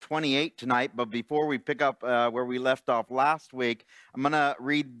28 tonight, but before we pick up where we left off last week, I'm going to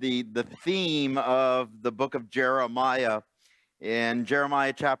read the theme of the book of Jeremiah in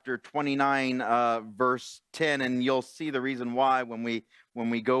Jeremiah chapter 29, verse 10, and you'll see the reason why when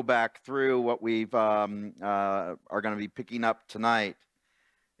we go back through what we've are going to be picking up tonight.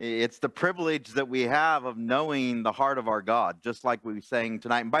 It's the privilege that we have of knowing the heart of our God, just like we were saying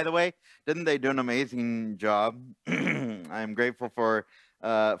tonight. And by the way, didn't they do an amazing job? I'm grateful for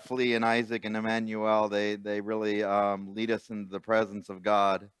Flea and Isaac and Emmanuel. They really lead us into the presence of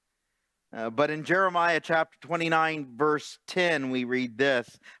God. But in Jeremiah chapter 29, verse 10, we read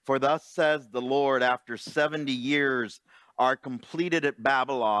this: "For thus says the Lord, after 70 years are completed at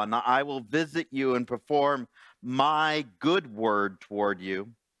Babylon, I will visit you and perform my good word toward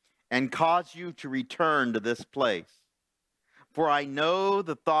you, and cause you to return to this place. For I know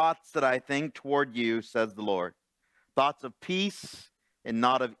the thoughts that I think toward you, says the Lord, thoughts of peace and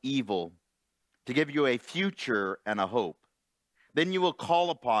not of evil, to give you a future and a hope. Then you will call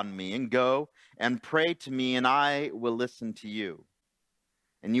upon me and go and pray to me, and I will listen to you.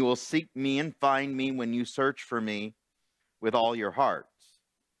 And you will seek me and find me when you search for me with all your hearts.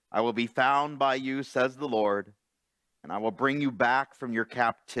 I will be found by you, says the Lord, and I will bring you back from your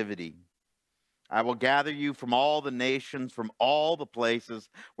captivity. I will gather you from all the nations, from all the places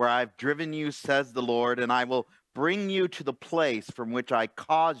where I've driven you, says the Lord, and I will bring you to the place from which I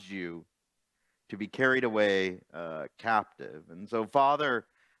caused you to be carried away captive." And so, Father,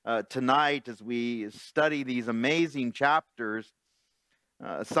 tonight as we study these amazing chapters,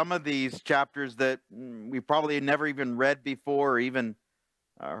 some of these chapters that we probably never even read before or even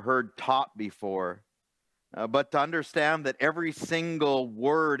heard taught before, but to understand that every single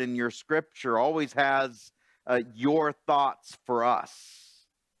word in your scripture always has your thoughts for us,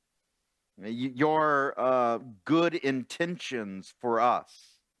 your good intentions for us.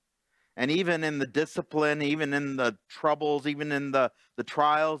 And even in the discipline, even in the troubles, even in the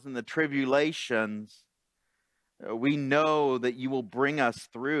trials and the tribulations, we know that you will bring us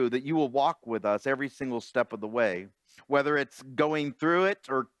through, that you will walk with us every single step of the way, whether it's going through it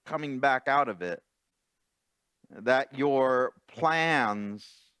or coming back out of it. That your plans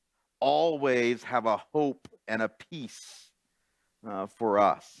always have a hope and a peace for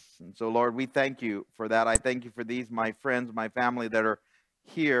us. And so, Lord, we thank you for that. I thank you for these, my friends, my family that are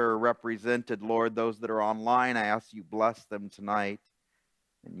here represented. Lord, those that are online, I ask you bless them tonight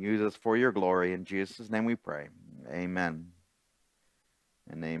and use us for your glory. In Jesus' name we pray. Amen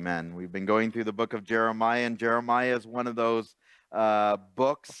and amen. We've been going through the book of Jeremiah, and Jeremiah is one of those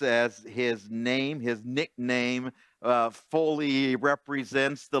books, as his nickname fully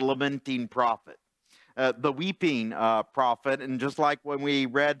represents, the lamenting prophet, the weeping prophet. And just like when we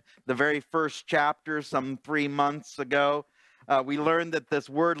read the very first chapter some 3 months ago, we learned that this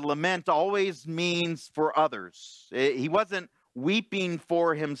word lament always means for others. He wasn't weeping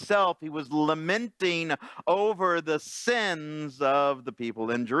for himself. He was lamenting over the sins of the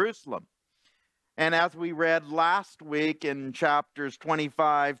people in Jerusalem. And as we read last week in chapters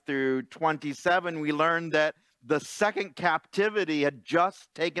 25 through 27, we learned that the second captivity had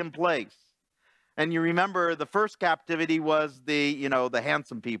just taken place. And you remember the first captivity was the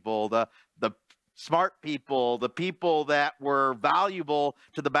handsome people, the smart people, the people that were valuable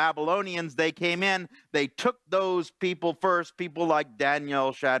to the Babylonians. They came in, they took those people first, people like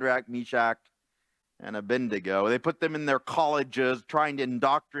Daniel, Shadrach, Meshach, and Abednego. They put them in their colleges, trying to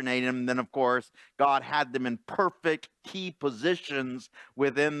indoctrinate them. Then, of course, God had them in perfect key positions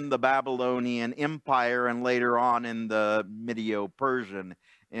within the Babylonian Empire and later on in the Medo-Persian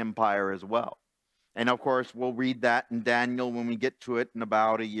Empire as well. And, of course, we'll read that in Daniel when we get to it in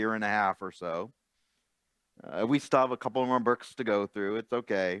about a year and a half or so. We still have a couple more books to go through. It's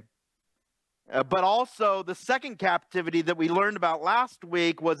okay. But also, the second captivity that we learned about last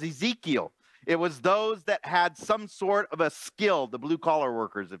week was Ezekiel. It was those that had some sort of a skill, the blue-collar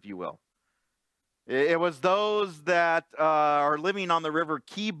workers, if you will. It was those that are living on the river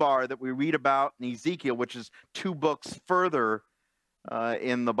Kibar that we read about in Ezekiel, which is 2 books further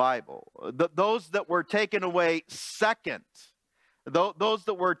in the Bible. Those that were taken away second, those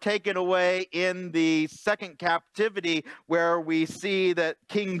that were taken away in the second captivity, where we see that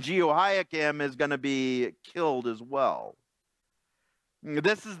King Jehoiakim is going to be killed as well.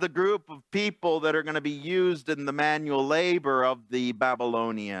 This is the group of people that are going to be used in the manual labor of the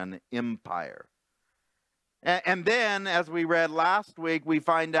Babylonian Empire. And then, as we read last week, we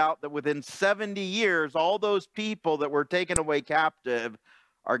find out that within 70 years, all those people that were taken away captive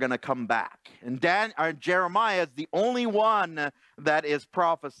are going to come back. And Jeremiah is the only one that is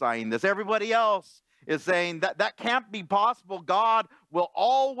prophesying this. Everybody else is saying that that can't be possible. God will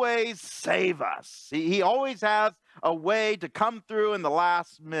always save us. He always has a way to come through in the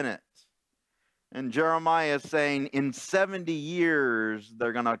last minute. And Jeremiah is saying in 70 years,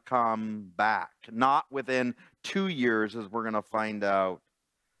 they're going to come back. Not within 2 years, as we're going to find out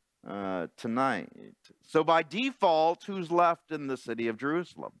tonight. So by default, who's left in the city of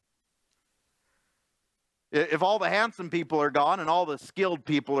Jerusalem? If all the handsome people are gone and all the skilled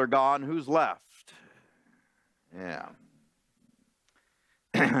people are gone, who's left? Yeah.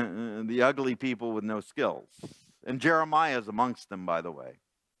 The ugly people with no skills. And Jeremiah is amongst them, by the way.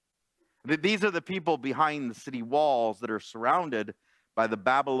 These are the people behind the city walls that are surrounded by the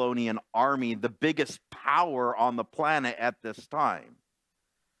Babylonian army, the biggest power on the planet at this time.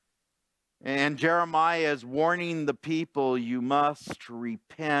 And Jeremiah is warning the people, you must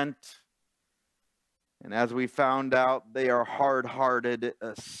repent. And as we found out, they are hard-hearted,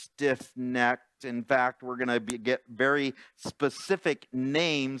 stiff-necked. In fact, we're going to get very specific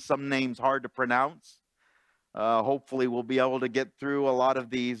names, some names hard to pronounce. Hopefully, we'll be able to get through a lot of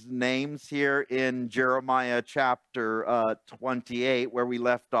these names here in Jeremiah chapter 28, where we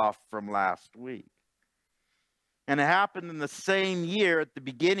left off from last week. And it happened in the same year, at the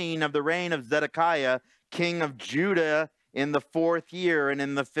beginning of the reign of Zedekiah, king of Judah, in the 4th year and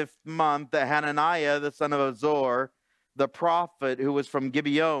in the 5th month, that Hananiah, the son of Azor, the prophet who was from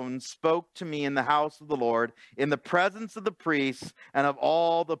Gibeon, spoke to me in the house of the Lord, in the presence of the priests and of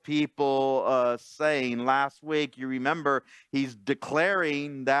all the people, saying, last week, you remember, he's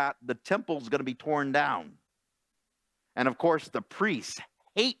declaring that the temple is going to be torn down. And of course, the priests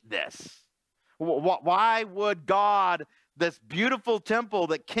hate this. Why would God, this beautiful temple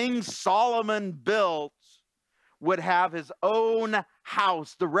that King Solomon built, would have his own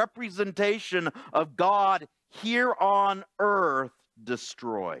house, the representation of God here on earth,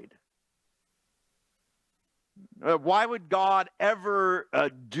 destroyed? Why would God ever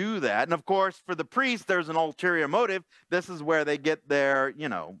do that? And of course, for the priests, there's an ulterior motive. This is where they get their,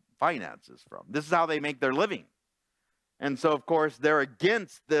 finances from. This is how they make their living. And so, of course, they're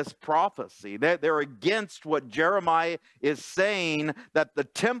against this prophecy. They're against what Jeremiah is saying, that the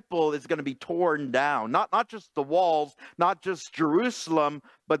temple is going to be torn down. Not just the walls, not just Jerusalem,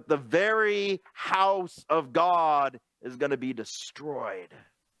 but the very house of God is going to be destroyed.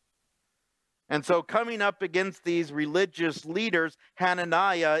 And so coming up against these religious leaders,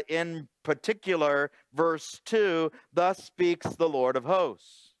 Hananiah in particular, verse 2, thus speaks the Lord of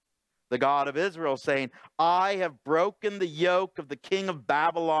hosts, the God of Israel, saying, I have broken the yoke of the king of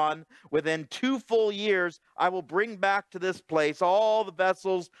Babylon. Within 2 full years, I will bring back to this place all the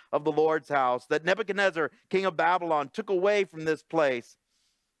vessels of the Lord's house that Nebuchadnezzar, king of Babylon, took away from this place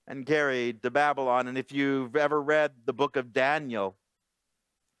and carried to Babylon. And if you've ever read the book of Daniel,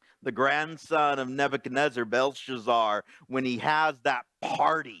 the grandson of Nebuchadnezzar, Belshazzar, when he has that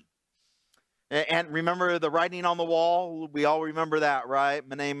party, and remember the writing on the wall? We all remember that, right?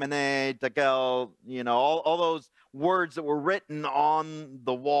 Mene, mene, tekel, all those words that were written on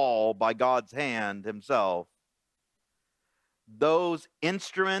the wall by God's hand himself. Those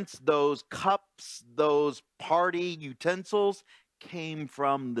instruments, those cups, those party utensils came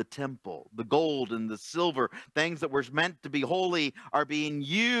from the temple. The gold and the silver, things that were meant to be holy, are being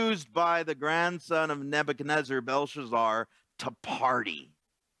used by the grandson of Nebuchadnezzar, Belshazzar, to party.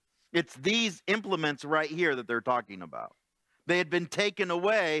 It's these implements right here that they're talking about. They had been taken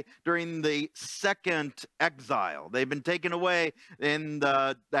away during the second exile. They've been taken away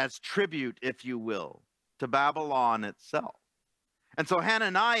as tribute, if you will, to Babylon itself. And so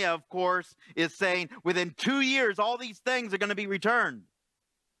Hananiah, of course, is saying within 2 years, all these things are going to be returned.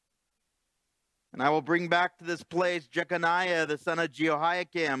 And I will bring back to this place Jeconiah, the son of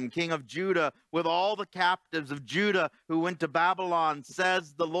Jehoiakim, king of Judah, with all the captives of Judah who went to Babylon,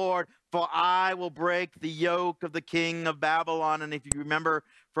 says the Lord, for I will break the yoke of the king of Babylon. And if you remember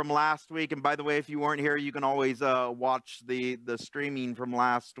from last week, and by the way, if you weren't here, you can always watch the streaming from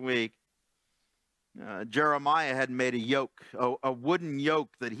last week. Jeremiah had made a yoke, a wooden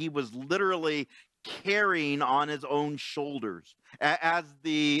yoke that he was literally carrying on his own shoulders as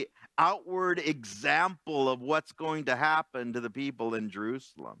the outward example of what's going to happen to the people in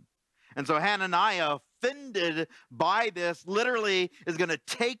Jerusalem. And so Hananiah, offended by this, literally is going to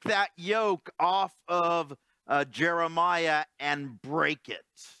take that yoke off of Jeremiah and break it.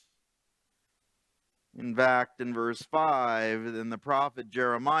 In fact, in verse 5, then the prophet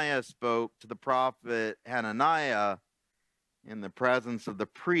Jeremiah spoke to the prophet Hananiah in the presence of the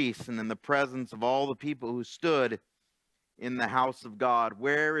priests and in the presence of all the people who stood in the house of God.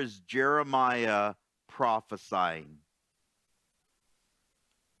 Where is Jeremiah prophesying?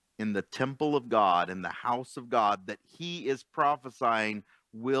 in the temple of God, in the house of God, that he is prophesying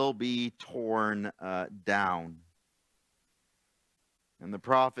will be torn down. And the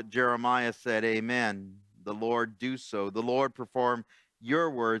prophet Jeremiah said, Amen. The Lord do so. The Lord perform your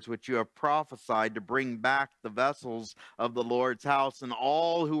words, which you have prophesied, to bring back the vessels of the Lord's house and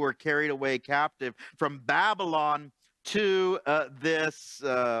all who were carried away captive from Babylon to this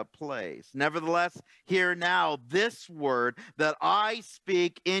place. Nevertheless, hear now this word that I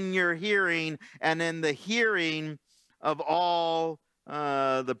speak in your hearing and in the hearing of all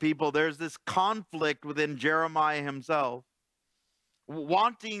the people. There's this conflict within Jeremiah himself,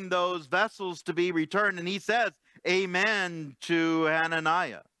 wanting those vessels to be returned. And he says, Amen to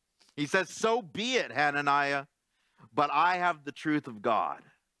Hananiah. He says, so be it, Hananiah, but I have the truth of God.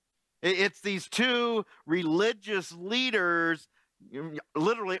 It's these two religious leaders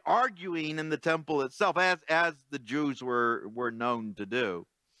literally arguing in the temple itself, as the Jews were known to do.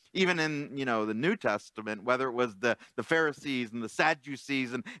 Even in, the New Testament, whether it was the Pharisees and the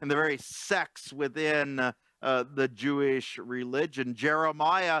Sadducees and the very sects within the Jewish religion,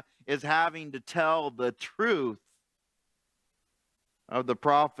 Jeremiah is having to tell the truth of the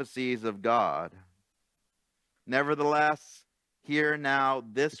prophecies of God. Nevertheless, hear now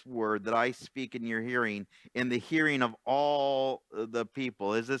this word that I speak in your hearing, in the hearing of all the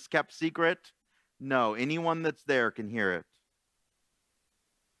people. Is this kept secret? No, anyone that's there can hear it.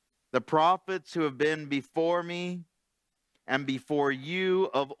 The prophets who have been before me and before you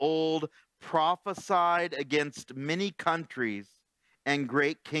of old prophesied against many countries and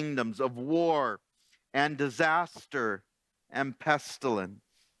great kingdoms, of war and disaster and pestilence.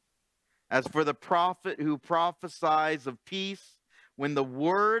 As for the prophet who prophesies of peace, when the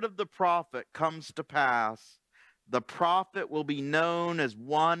word of the prophet comes to pass, the prophet will be known as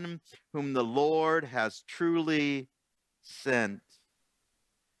one whom the Lord has truly sent.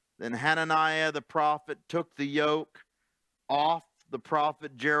 Then Hananiah the prophet took the yoke off the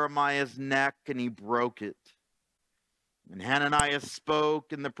prophet Jeremiah's neck, and he broke it. And Hananiah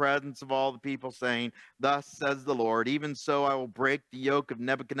spoke in the presence of all the people, saying, Thus says the Lord, even so I will break the yoke of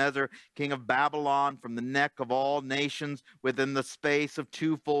Nebuchadnezzar, king of Babylon, from the neck of all nations within the space of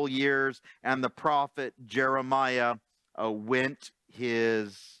 2 full years. And the prophet Jeremiah went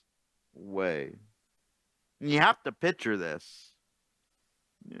his way. And you have to picture this.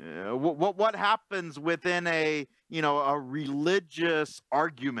 What happens within a religious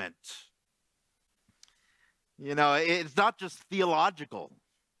argument? It's not just theological.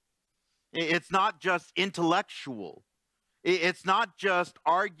 It's not just intellectual. It's not just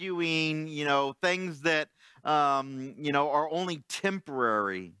arguing, things that, are only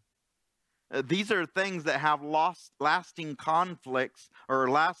temporary. These are things that have lasting conflicts or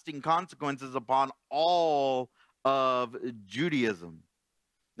lasting consequences upon all of Judaism.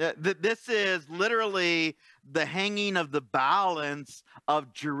 This is literally the hanging of the balance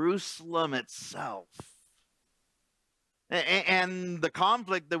of Jerusalem itself. And the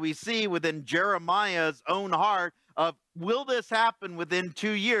conflict that we see within Jeremiah's own heart of, will this happen within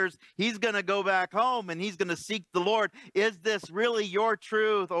 2 years? He's going to go back home and he's going to seek the Lord. Is this really your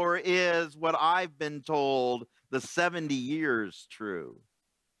truth, or is what I've been told, the 70 years, true?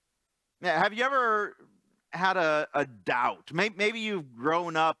 Now, have you ever had a doubt? Maybe you've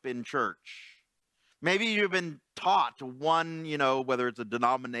grown up in church. Maybe you've been taught one, whether it's a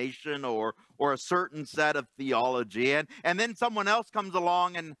denomination or a certain set of theology, and then someone else comes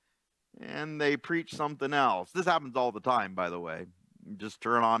along and they preach something else. This happens all the time, by the way. Just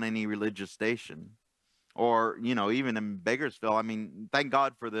turn on any religious station. Or, even in Bakersfield, thank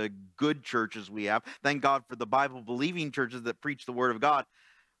God for the good churches we have. Thank God for the Bible-believing churches that preach the Word of God.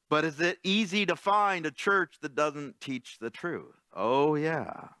 But is it easy to find a church that doesn't teach the truth? Oh,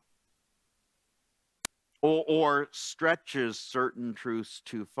 yeah. Or stretches certain truths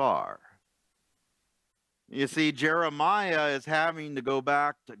too far. You see, Jeremiah is having to go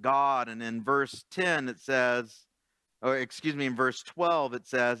back to God, and in verse 10 it says, in verse 12 it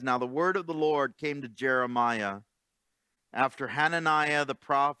says, Now the word of the Lord came to Jeremiah after Hananiah the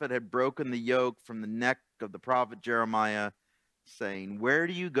prophet had broken the yoke from the neck of the prophet Jeremiah, saying, Where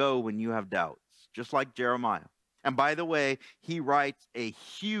do you go when you have doubts? Just like Jeremiah. And by the way, he writes a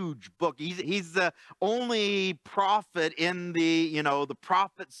huge book. He's the only prophet in the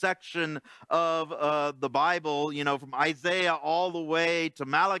prophet section of the Bible, from Isaiah all the way to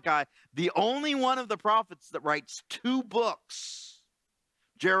Malachi. The only one of the prophets that writes 2 books,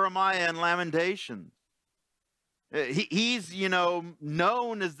 Jeremiah and Lamentations. He's,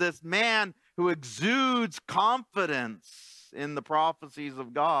 known as this man who exudes confidence in the prophecies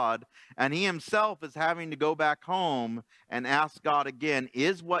of God, and he himself is having to go back home and ask God again,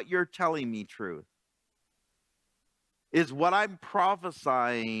 is what you're telling me truth? Is what I'm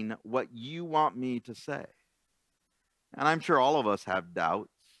prophesying what you want me to say? And I'm sure all of us have doubts.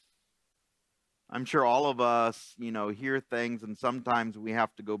 I'm sure all of us, hear things, and sometimes we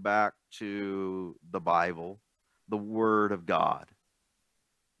have to go back to the Bible, the Word of God.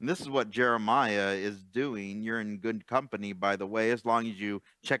 And this is what Jeremiah is doing. You're in good company, by the way, as long as you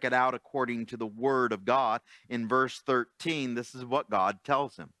check it out according to the Word of God. In verse 13, this is what God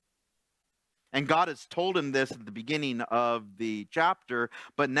tells him. And God has told him this at the beginning of the chapter,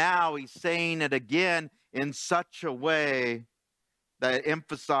 but now he's saying it again in such a way that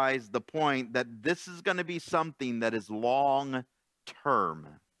emphasized the point that this is going to be something that is long term.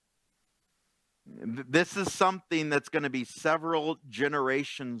 This is something that's going to be several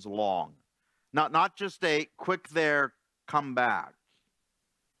generations long. Not just a quick there, come back.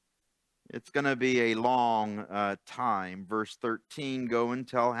 It's going to be a long time. Verse 13, go and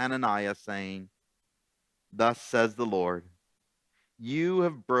tell Hananiah, saying, thus says the Lord, you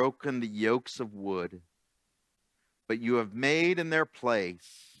have broken the yokes of wood, but you have made in their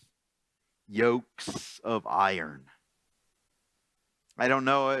place yokes of iron. I don't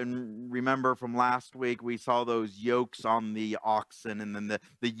know, and remember from last week, we saw those yokes on the oxen and then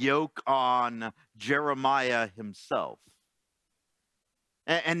the yoke on Jeremiah himself.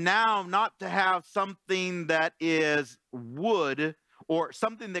 And now, not to have something that is wood or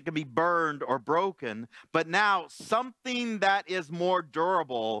something that can be burned or broken, but now something that is more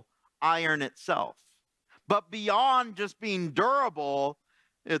durable, iron itself. But beyond just being durable,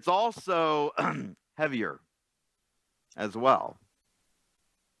 it's also heavier as well.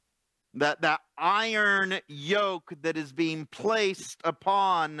 That iron yoke that is being placed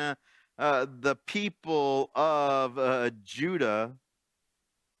upon the people of Judah.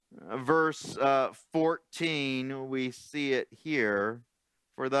 Verse 14, we see it here.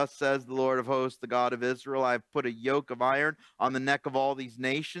 For thus says the Lord of hosts, the God of Israel, I have put a yoke of iron on the neck of all these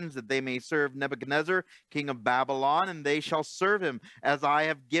nations, that they may serve Nebuchadnezzar, king of Babylon, and they shall serve him, as I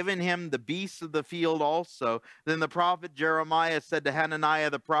have given him the beasts of the field also. Then the prophet Jeremiah said to Hananiah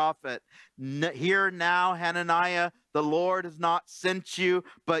the prophet, hear now, Hananiah, the Lord has not sent you,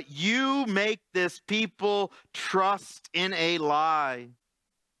 but you make this people trust in a lie.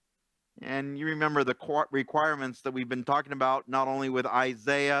 And you remember the requirements that we've been talking about, not only with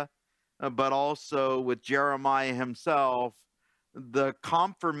Isaiah, but also with Jeremiah himself. The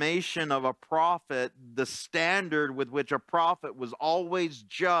confirmation of a prophet, the standard with which a prophet was always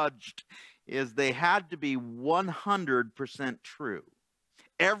judged, is they had to be 100% true.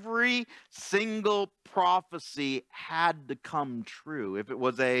 Every single prophecy had to come true if it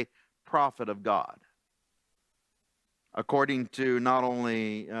was a prophet of God. According to not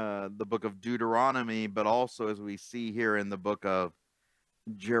only the book of Deuteronomy, but also as we see here in the book of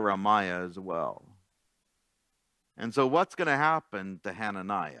Jeremiah as well. And so what's going to happen to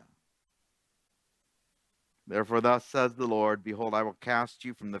Hananiah? Therefore, thus says the Lord, behold, I will cast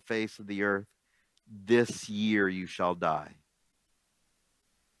you from the face of the earth. This year you shall die,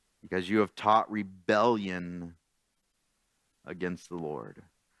 because you have taught rebellion against the Lord.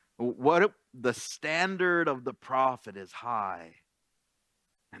 The standard of the prophet is high.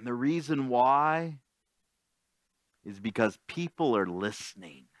 And the reason why is because people are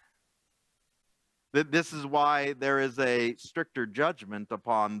listening. This is why there is a stricter judgment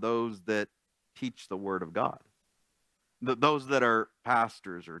upon those that teach the word of God. Those that are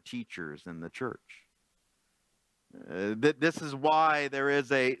pastors or teachers in the church. This is why there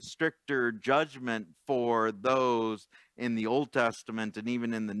is a stricter judgment for those in the Old Testament and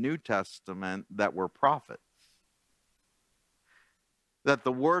even in the New Testament that were prophets. That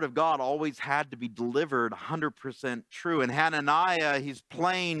the word of God always had to be delivered 100% true. And Hananiah, he's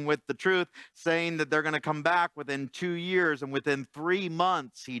playing with the truth, saying that they're going to come back within 2 years, and within 3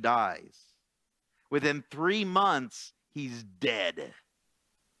 months he dies. Within 3 months, he's dead.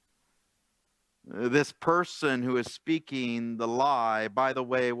 This person who is speaking the lie, by the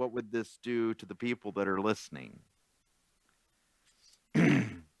way, what would this do to the people that are listening?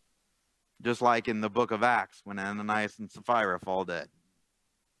 Just like in the book of Acts when Ananias and Sapphira fall dead.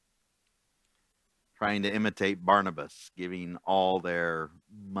 Trying to imitate Barnabas, giving all their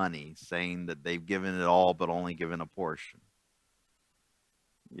money, saying that they've given it all but only given a portion.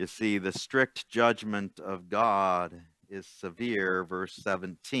 You see, the strict judgment of God is severe, verse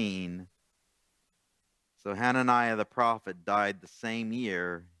 17. So Hananiah the prophet died the same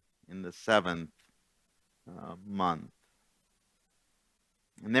year in the 7th month.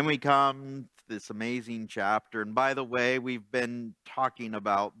 And then we come to this amazing chapter. And by the way, we've been talking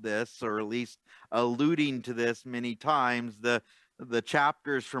about this, or at least alluding to this many times. The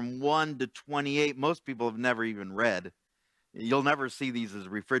chapters from 1 to 28, most people have never even read. You'll never see these as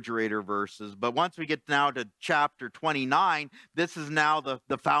refrigerator verses. But once we get now to chapter 29, this is now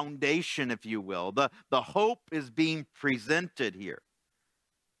the foundation, if you will. The hope is being presented here.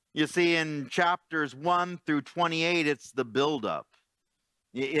 You see, in chapters 1 through 28, it's the buildup.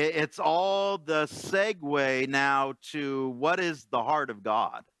 It's all the segue now to what is the heart of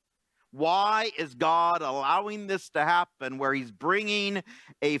God. Why is God allowing this to happen, where he's bringing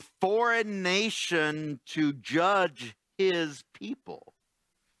a foreign nation to judge his people?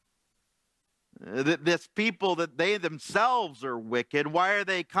 This people that they themselves are wicked, why are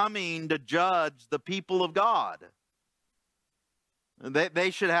they coming to judge the people of God? They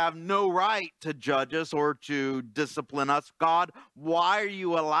should have no right to judge us or to discipline us. God, why are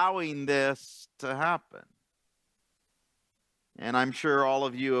you allowing this to happen? And I'm sure all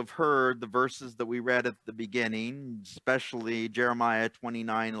of you have heard the verses that we read at the beginning, especially Jeremiah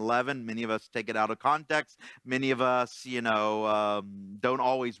 29:11. Many of us take it out of context. Many of us, don't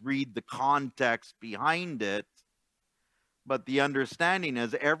always read the context behind it. But the understanding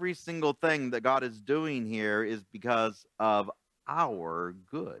is every single thing that God is doing here is because of our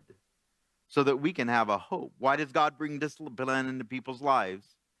good, so that we can have a hope. Why does God bring discipline into people's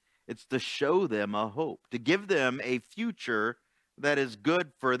lives? It's to show them a hope, to give them a future that is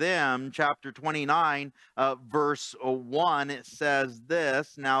good for them. Chapter 29, verse 1, it says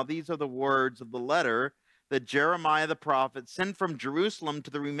this: "Now these are the words of the letter that Jeremiah the prophet sent from Jerusalem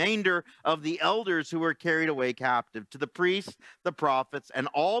to the remainder of the elders who were carried away captive, to the priests, the prophets, and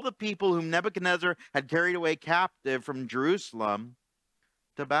all the people whom Nebuchadnezzar had carried away captive from Jerusalem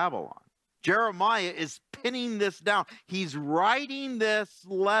to Babylon." Jeremiah is pinning this down. He's writing this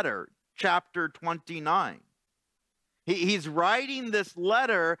letter, chapter 29. He's writing this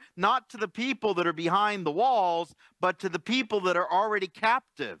letter not to the people that are behind the walls, but to the people that are already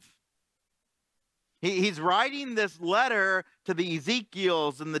captive. He's writing this letter to the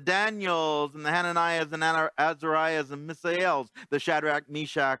Ezekiels and the Daniels and the Hananiahs and Azariahs and Misaels, the Shadrach,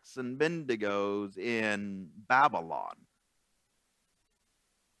 Meshachs, and Abednegos in Babylon.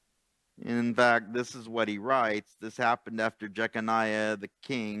 In fact, this is what he writes. This happened after Jeconiah, the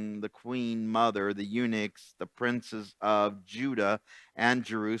king, the queen mother, the eunuchs, the princes of Judah and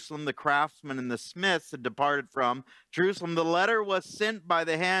Jerusalem, the craftsmen and the smiths had departed from Jerusalem. The letter was sent by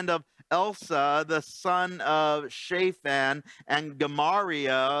the hand of Elsa, the son of Shaphan, and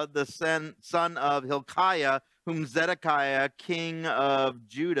Gemariah, the son of Hilkiah, whom Zedekiah, king of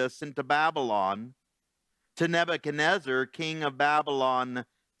Judah, sent to Babylon, to Nebuchadnezzar, king of Babylon,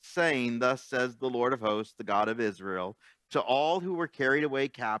 saying, "Thus says the Lord of hosts, the God of Israel, to all who were carried away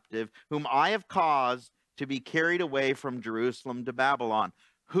captive, whom I have caused to be carried away from Jerusalem to Babylon."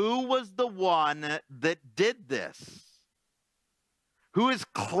 Who was the one that did this? Who is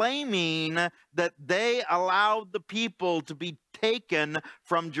claiming that they allowed the people to be taken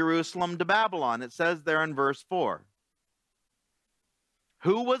from Jerusalem to Babylon? It says there in verse 4.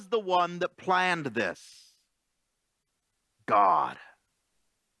 Who was the one that planned this? God.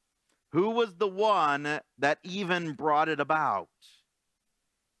 Who was the one that even brought it about?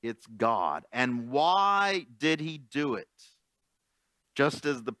 It's God. And why did he do it? Just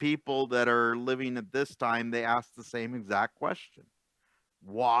as the people that are living at this time, they ask the same exact question.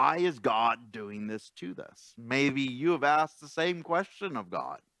 Why is God doing this to us? Maybe you have asked the same question of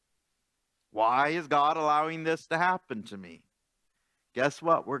God. Why is God allowing this to happen to me? Guess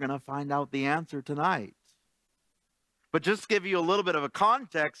what? We're going to find out the answer tonight. But just to give you a little bit of a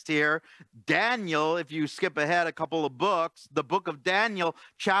context here, Daniel, if you skip ahead a couple of books, the book of Daniel,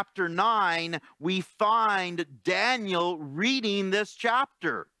 chapter 9, we find Daniel reading this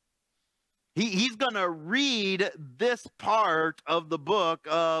chapter. He's going to read this part of the book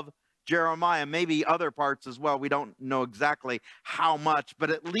of Jeremiah, maybe other parts as well. We don't know exactly how much, but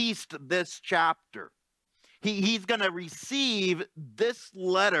at least this chapter. He's going to receive this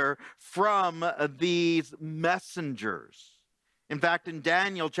letter from these messengers. In fact, in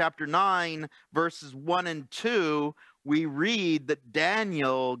Daniel chapter 9, verses 1 and 2, we read that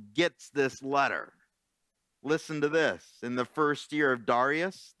Daniel gets this letter. Listen to this. In the first year of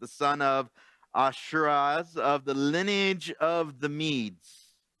Darius, the son of Ahasuerus, of the lineage of the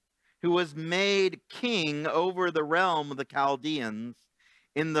Medes, who was made king over the realm of the Chaldeans,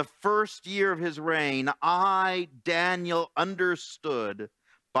 in the first year of his reign, I, Daniel, understood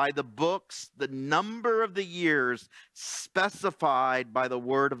by the books the number of the years specified by the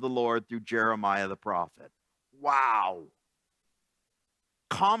word of the Lord through Jeremiah the prophet. Wow.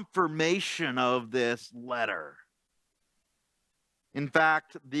 confirmation of this letter. In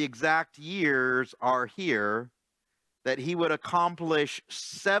fact, the exact years are here that he would accomplish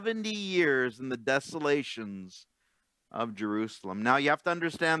 70 years in the desolations of Jerusalem. Now, you have to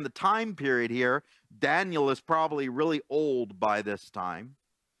understand the time period here. Daniel is probably really old by this time.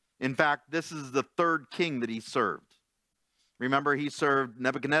 In fact, this is the third king that he served. Remember, he served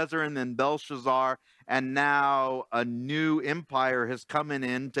Nebuchadnezzar and then Belshazzar, and now a new empire has come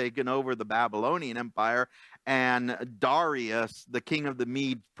in, taken over the Babylonian Empire, and Darius, the king of the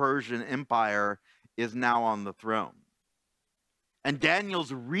Mede-Persian Empire, is now on the throne. And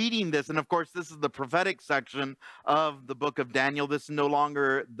Daniel's reading this, and of course, this is the prophetic section of the book of Daniel. This is no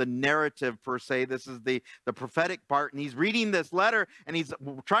longer the narrative per se. This is the prophetic part. And he's reading this letter, and he's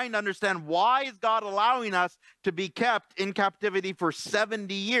trying to understand, why is God allowing us to be kept in captivity for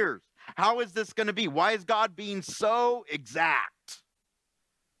 70 years? How is this going to be? Why is God being so exact?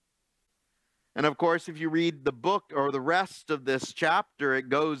 And of course, if you read the book or the rest of this chapter, it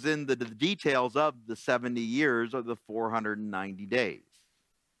goes into the details of the 70 years or the 490 days.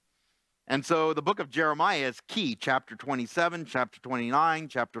 And so the book of Jeremiah is key. Chapter 27, chapter 29,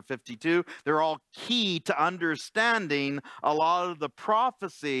 chapter 52, they're all key to understanding a lot of the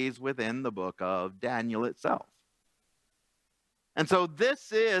prophecies within the book of Daniel itself. And so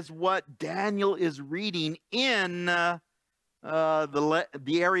this is what Daniel is reading in the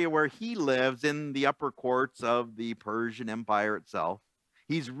area where he lives, in the upper courts of the Persian Empire itself.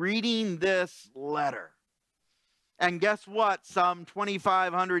 He's reading this letter. And guess what? Some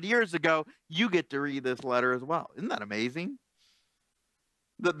 2,500 years ago, you get to read this letter as well. Isn't that amazing?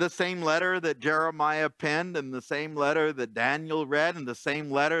 The same letter that Jeremiah penned, and the same letter that Daniel read, and the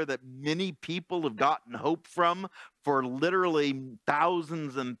same letter that many people have gotten hope from for literally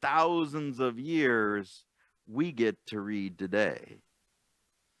thousands and thousands of years, we get to read today.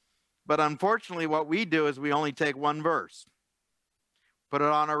 But unfortunately, what we do is we only take one verse, put it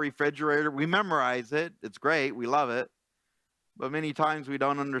on our refrigerator, we memorize it, it's great, we love it, but many times we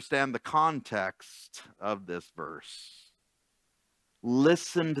don't understand the context of this verse.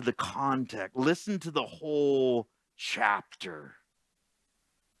 Listen to the context, listen to the whole chapter.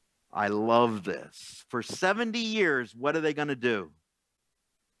 I love this. For 70 years, what are they going to do?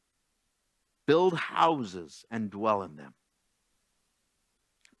 Build houses and dwell in them.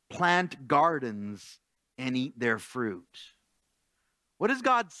 Plant gardens and eat their fruit. What is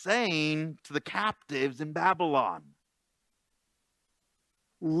God saying to the captives in Babylon?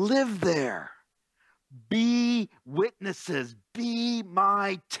 Live there. Be witnesses. Be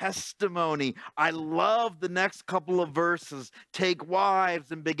my testimony. I love the next couple of verses. Take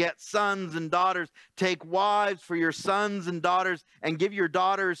wives and beget sons and daughters. Take wives for your sons and daughters, and give your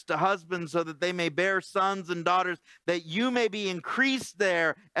daughters to husbands, so that they may bear sons and daughters, that you may be increased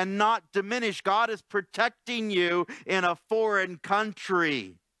there and not diminished. God is protecting you in a foreign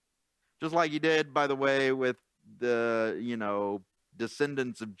country. Just like he did, by the way, with the,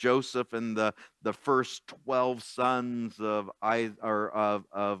 descendants of Joseph and the first 12 sons of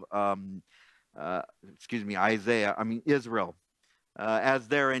Israel, as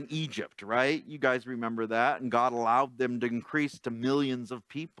they're in Egypt, right? You guys remember that? And God allowed them to increase to millions of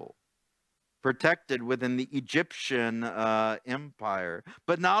people, protected within the Egyptian empire.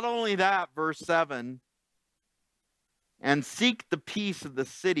 But not only that, verse 7, and seek the peace of the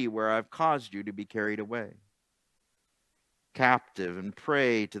city where I've caused you to be carried away captive, and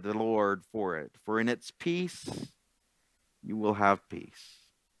pray to the Lord for it. For in its peace you will have peace.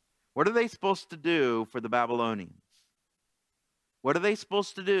 What are they supposed to do for the Babylonians? What are they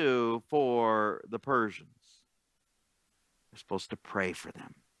supposed to do for the Persians? They're supposed to pray for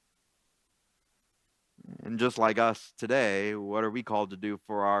them. And just like us today, what are we called to do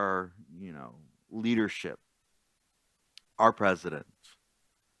for our, leadership? Our president,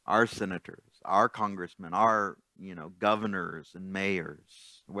 our senators, our congressmen, our governors and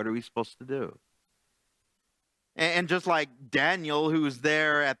mayors. What are we supposed to do? And just like Daniel, who was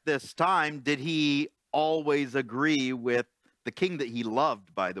there at this time, did he always agree with the king that he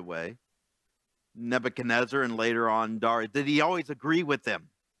loved, by the way, Nebuchadnezzar, and later on Darius? Did he always agree with them?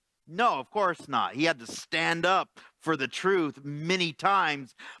 No, of course not. He had to stand up for the truth many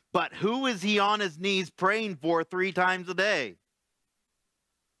times. But who is he on his knees praying for 3 times a day?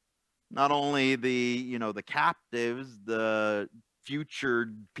 Not only the captives, the future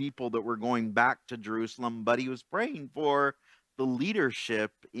people that were going back to Jerusalem, but he was praying for the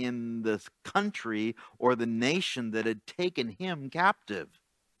leadership in this country or the nation that had taken him captive.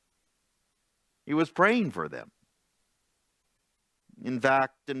 He was praying for them. In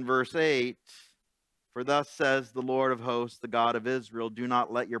fact, in verse 8, For thus says the Lord of hosts, the God of Israel, do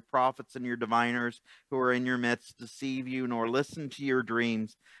not let your prophets and your diviners who are in your midst deceive you, nor listen to your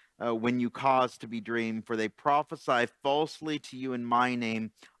dreams when you cause to be dreamed. For they prophesy falsely to you in my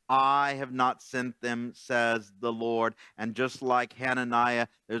name. I have not sent them, says the Lord. And just like Hananiah,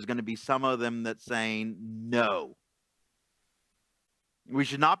 there's going to be some of them that saying no. We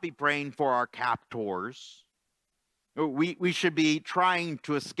should not be praying for our captors. We should be trying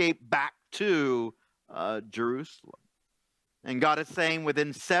to escape back to Jerusalem. And God is saying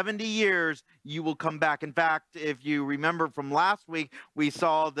within 70 years, you will come back. In fact, if you remember from last week, we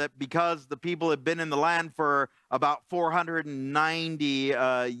saw that because the people had been in the land for about 490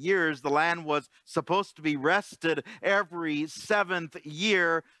 years, the land was supposed to be rested every seventh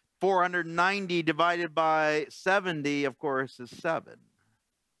year. 490 divided by 70, of course, is 7.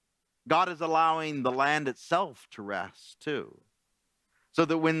 God is allowing the land itself to rest too, so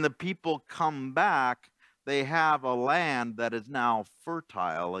that when the people come back, they have a land that is now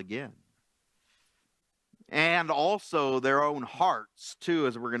fertile again. And also their own hearts too,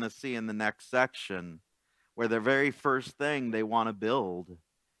 as we're going to see in the next section, where the very first thing they want to build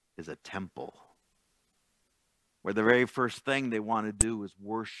is a temple. Where the very first thing they want to do is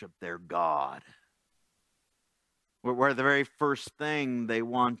worship their God. Where the very first thing they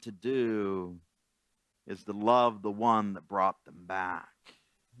want to do is to love the one that brought them back.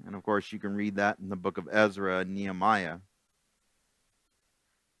 And of course, you can read that in the book of Ezra and Nehemiah.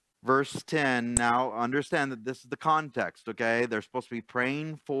 Verse 10, now understand that this is the context, okay? They're supposed to be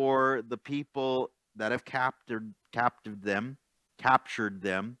praying for the people that have captured them.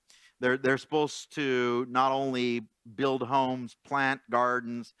 They're supposed to not only build homes, plant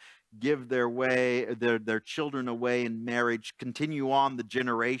gardens, give their children away in marriage, continue on the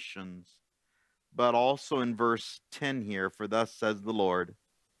generations. But also in verse 10 here, for thus says the Lord,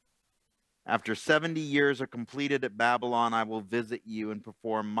 after 70 years are completed at Babylon, I will visit you and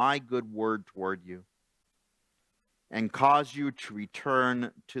perform my good word toward you and cause you to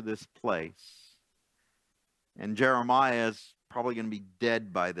return to this place. And Jeremiah is probably going to be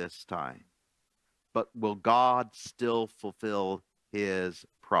dead by this time. But will God still fulfill his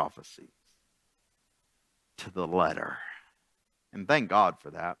prophecies to the letter? And thank God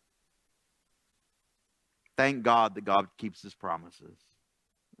for that. Thank God that God keeps his promises.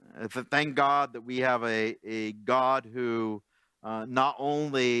 Thank God that we have a God who not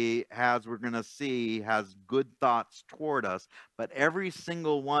only we're going to see, has good thoughts toward us, but every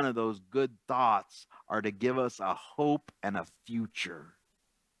single one of those good thoughts are to give us a hope and a future.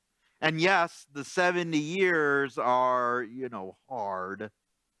 And yes, the 70 years are, hard.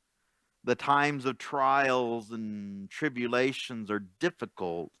 The times of trials and tribulations are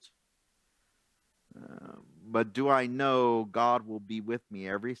difficult. But do I know God will be with me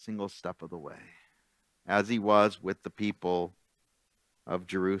every single step of the way, as he was with the people of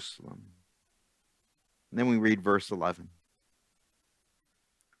Jerusalem. And then we read verse 11.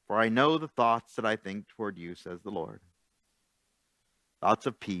 For I know the thoughts that I think toward you, says the Lord. Thoughts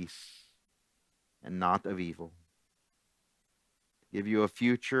of peace and not of evil. To give you a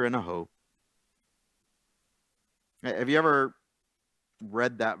future and a hope. Have you ever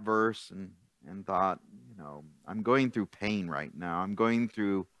read that verse and thought, I'm going through pain right now. I'm going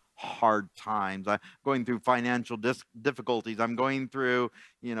through hard times. I'm going through financial difficulties. I'm going through,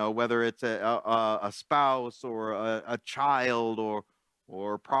 whether it's a spouse or a child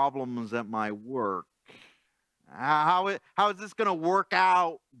or problems at my work. How is this going to work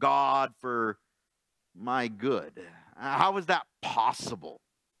out, God, for my good? How is that possible?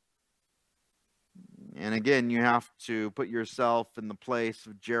 And again, you have to put yourself in the place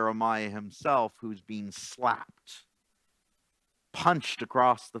of Jeremiah himself, who's being slapped, punched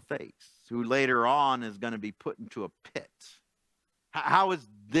across the face, who later on is going to be put into a pit. How is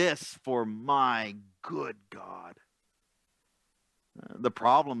this for my good, God? The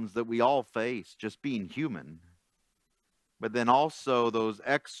problems that we all face, just being human, but then also those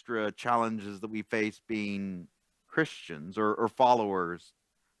extra challenges that we face being Christians or followers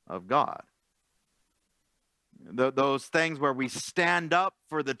of God. Those things where we stand up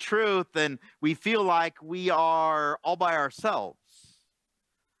for the truth and we feel like we are all by ourselves.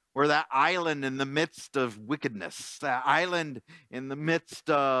 We're that island in the midst of wickedness, that island in the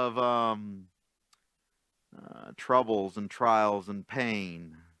midst of troubles and trials and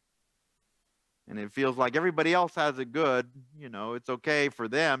pain. And it feels like everybody else has it good. It's okay for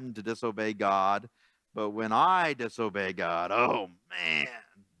them to disobey God. But when I disobey God, oh man,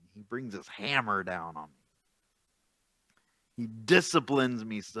 he brings his hammer down on me. He disciplines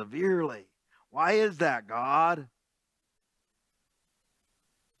me severely. Why is that, God?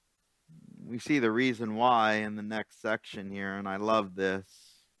 We see the reason why in the next section here, and I love this.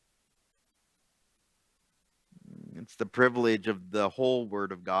 It's the privilege of the whole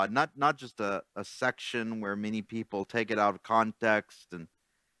Word of God, not just a section where many people take it out of context and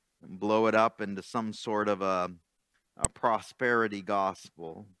blow it up into some sort of a prosperity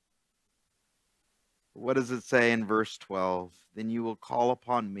gospel. What does it say in verse 12? Then you will call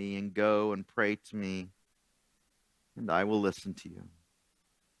upon me and go and pray to me, and I will listen to you.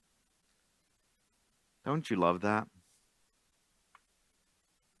 Don't you love that?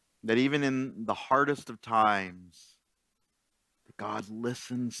 That even in the hardest of times, that God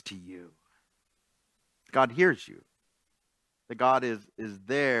listens to you. God hears you. That God is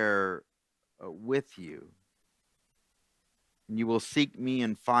there with you. And you will seek me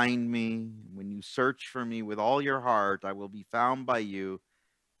and find me. When you search for me with all your heart, I will be found by you,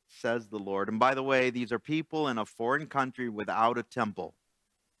 says the Lord. And by the way, these are people in a foreign country without a temple.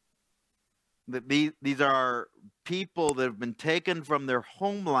 These are people that have been taken from their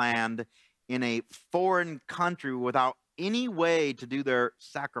homeland in a foreign country without any way to do their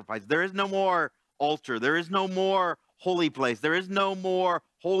sacrifice. There is no more altar. There is no more holy place. There is no more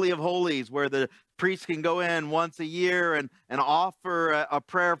holy of holies where the priest can go in once a year and offer a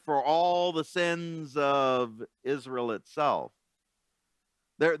prayer for all the sins of Israel itself.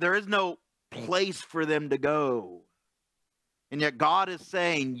 There is no place for them to go. And yet God is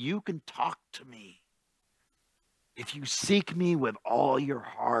saying, you can talk to me if you seek me with all your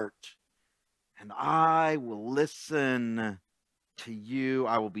heart, and I will listen to you.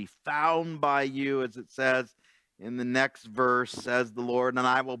 I will be found by you, as it says in the next verse, says the Lord, and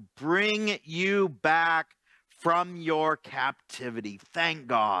I will bring you back from your captivity. Thank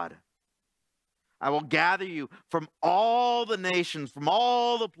God. I will gather you from all the nations, from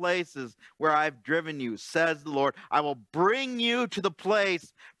all the places where I've driven you, says the Lord. I will bring you to the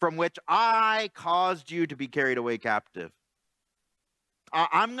place from which I caused you to be carried away captive.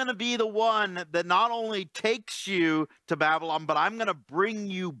 I'm going to be the one that not only takes you to Babylon, but I'm going to bring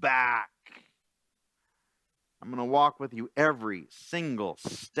you back. I'm going to walk with you every single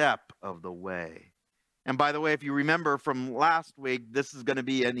step of the way. And by the way, if you remember from last week, this is going to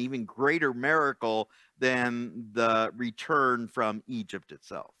be an even greater miracle than the return from Egypt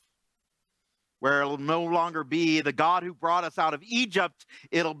itself, where it'll no longer be the God who brought us out of Egypt.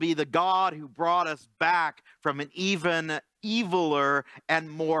 It'll be the God who brought us back from an even eviler and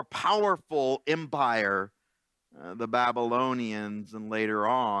more powerful empire, the Babylonians, and later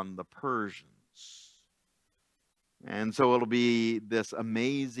on the Persians. And so it'll be this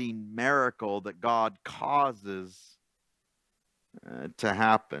amazing miracle that God causes to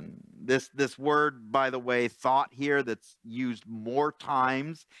happen. This word, by the way, thought here, that's used more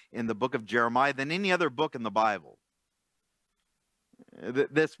times in the book of Jeremiah than any other book in the Bible.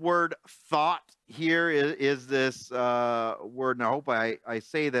 This word thought here is this word, and I hope I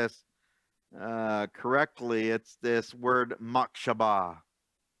say this correctly. It's this word makshaba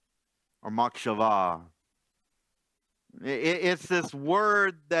or makshava. It's this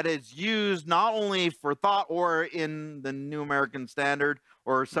word that is used not only for thought, or in the New American Standard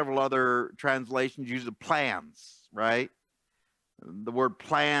or several other translations use of plans, right? The word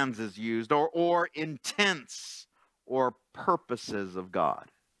plans is used, or intents or purposes of God.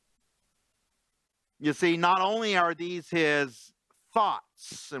 You see, not only are these his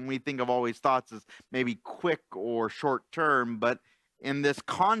thoughts, and we think of always thoughts as maybe quick or short term, but in this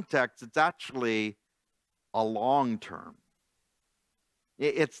context, it's actually a long term.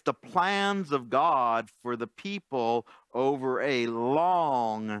 It's the plans of God for the people over a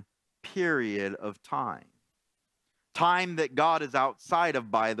long period of time. Time that God is outside of,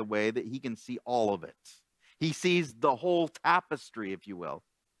 by the way, that he can see all of it. He sees the whole tapestry, if you will.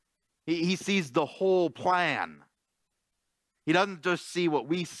 He sees the whole plan. He doesn't just see what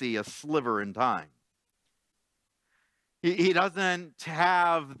we see, a sliver in time. He doesn't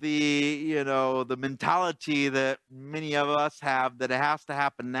have the mentality that many of us have, that it has to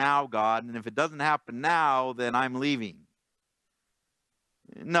happen now, God, and if it doesn't happen now, then I'm leaving.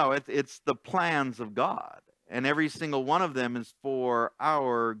 No, it's the plans of God, and every single one of them is for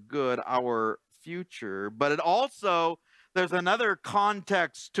our good, our future. But it also, there's another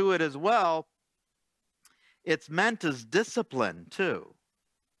context to it as well. It's meant as discipline too.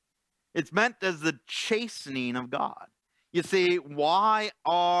 It's meant as the chastening of God. You see, why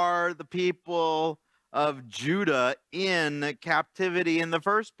are the people of Judah in captivity in the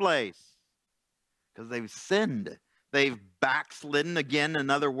first place? Because they've sinned. They've backslidden. Again,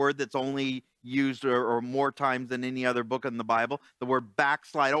 another word that's only used or more times than any other book in the Bible. The word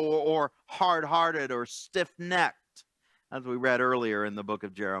backslide, or hard-hearted, or stiff-necked, as we read earlier in the book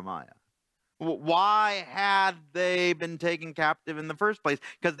of Jeremiah. Why had they been taken captive in the first place?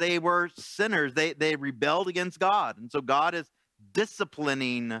 Because they were sinners. They rebelled against God. And so God is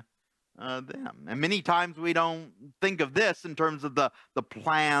disciplining them. And many times we don't think of this in terms of the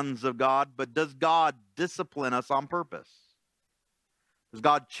plans of God, but does God discipline us on purpose? Does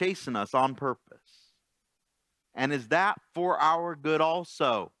God chasten us on purpose? And is that for our good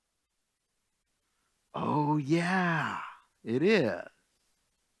also? Oh, yeah, it is.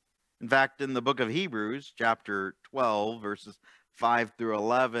 In fact, in the book of Hebrews, chapter 12, verses 5 through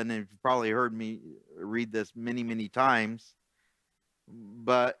 11, and you've probably heard me read this many, many times,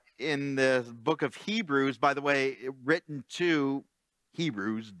 but in the book of Hebrews, by the way, written to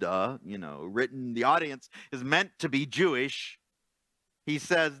Hebrews, written, the audience is meant to be Jewish. He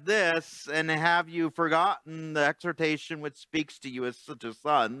says this, and have you forgotten the exhortation which speaks to you as such as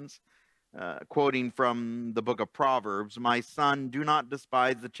sons? Quoting from the book of Proverbs, my son, do not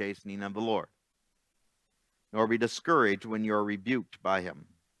despise the chastening of the Lord, nor be discouraged when you are rebuked by him.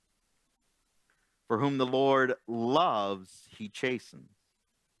 For whom the Lord loves, he chastens,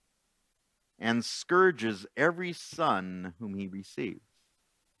 and scourges every son whom he receives.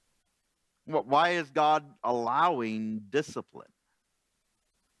 Why is God allowing discipline?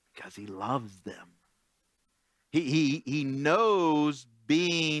 Because he loves them. He knows,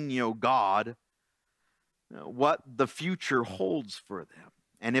 being, God, what the future holds for them.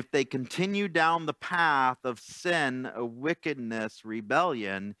 And if they continue down the path of sin, wickedness,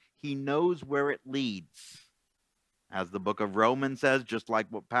 rebellion, he knows where it leads. As the book of Romans says, just like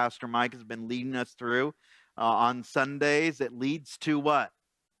what Pastor Mike has been leading us through on Sundays, it leads to what?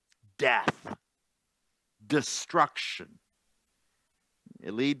 Death, destruction.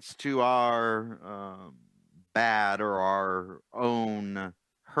 It leads to our bad or our own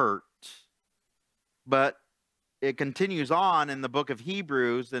hurt. But it continues on in the book of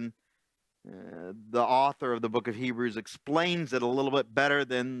Hebrews, and the author of the book of Hebrews explains it a little bit better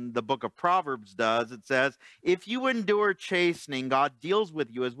than the book of Proverbs does. It says, if you endure chastening, God deals with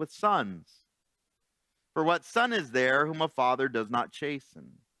you as with sons. For what son is there whom a father does not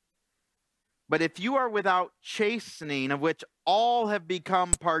chasten? But if you are without chastening, of which all have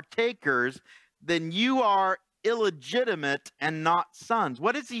become partakers, then you are illegitimate and not sons.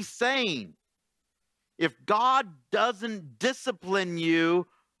 What is he saying? If God doesn't discipline you,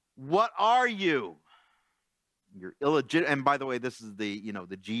 what are you? You're illegitimate. And by the way, this is the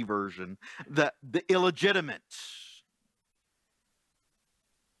G version, the illegitimate.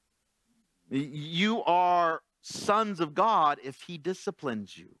 You are sons of God if he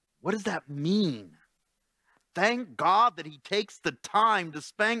disciplines you. What does that mean? Thank God that he takes the time to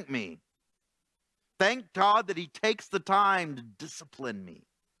spank me. Thank God that he takes the time to discipline me.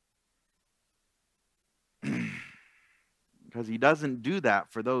 Because he doesn't do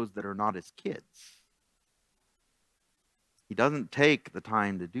that for those that are not his kids. He doesn't take the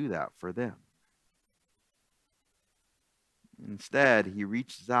time to do that for them. Instead, he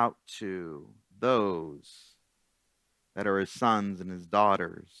reaches out to those that are his sons and his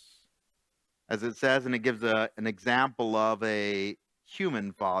daughters. As it says, and it gives an example of a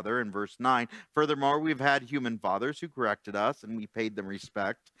human father in verse 9. Furthermore, we've had human fathers who corrected us, and we paid them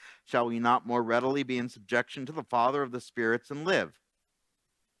respect. Shall we not more readily be in subjection to the Father of the spirits and live?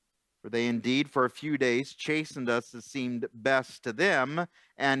 For they indeed for a few days chastened us as seemed best to them,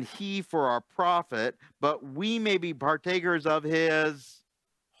 and he for our profit, but we may be partakers of his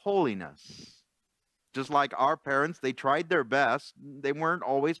holiness. Just like our parents, they tried their best. They weren't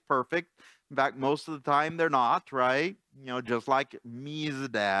always perfect. In fact, most of the time they're not, right? Just like me as a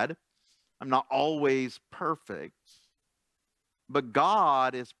dad, I'm not always perfect. But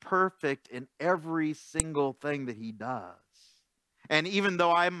God is perfect in every single thing that he does. And even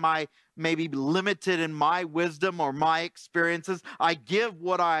though I may be limited in my wisdom or my experiences, I give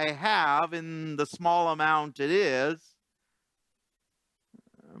what I have in the small amount it is.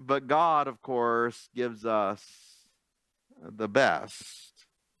 But God, of course, gives us the best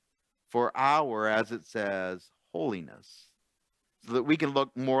for our, as it says, holiness, so that we can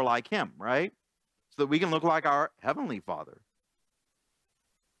look more like him, right? So that we can look like our Heavenly Father.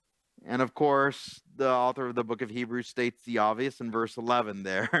 And of course, the author of the book of Hebrews states the obvious in verse 11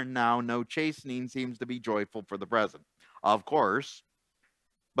 there. Now, no chastening seems to be joyful for the present, of course,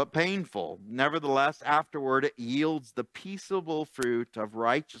 but painful. Nevertheless, afterward it yields the peaceable fruit of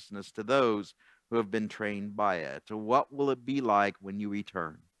righteousness to those who have been trained by it. What will it be like when you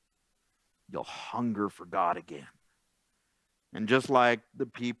return? You'll hunger for God again. And just like the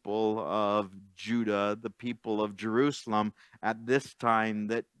people of Judah, the people of Jerusalem, at this time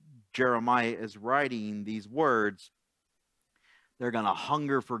that Jeremiah is writing these words, They're going to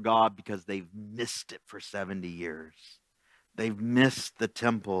hunger for God because they've missed it for 70 years. They've missed the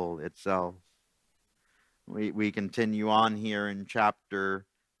temple itself. We continue on here in chapter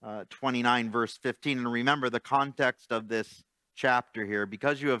 29, verse 15. And remember the context of this chapter here.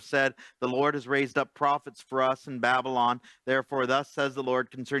 Because you have said, the Lord has raised up prophets for us in Babylon. Therefore, thus says the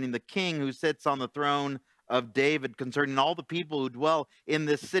Lord concerning the king who sits on the throne of David, concerning all the people who dwell in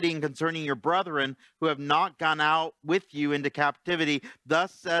this city, and concerning your brethren who have not gone out with you into captivity.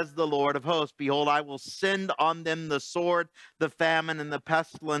 Thus says the Lord of hosts, behold, I will send on them the sword, the famine, and the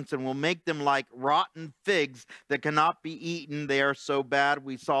pestilence, and will make them like rotten figs that cannot be eaten. They are so bad.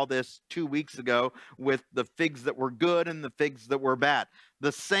 We saw this 2 weeks ago with the figs that were good and the figs that were bad.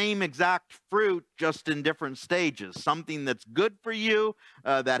 The same exact fruit, just in different stages. Something that's good for you,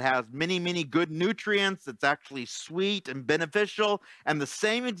 that has many, many good nutrients, that's actually sweet and beneficial, and the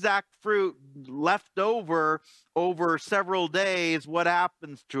same exact fruit left over several days. What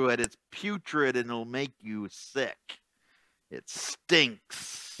happens to it? It's putrid and it'll make you sick. It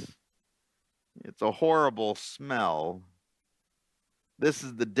stinks. It's a horrible smell. This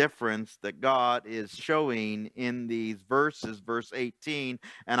is the difference that God is showing in these verses, verse 18.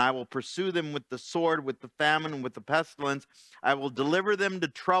 And I will pursue them with the sword, with the famine, and with the pestilence. I will deliver them to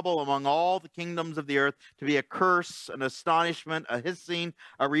trouble among all the kingdoms of the earth, to be a curse, an astonishment, a hissing,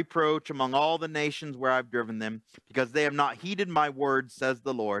 a reproach among all the nations where I've driven them, because they have not heeded my words, says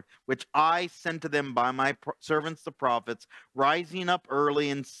the Lord, which I sent to them by my servants the prophets, rising up early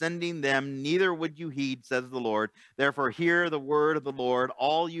and sending them, neither would you heed, says the Lord. Therefore hear the word of the Lord,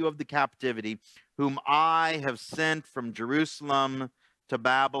 all you of the captivity, whom I have sent from Jerusalem to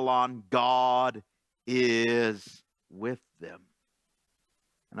Babylon. God is with them.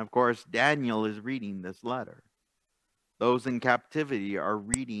 And of course, Daniel is reading this letter. Those in captivity are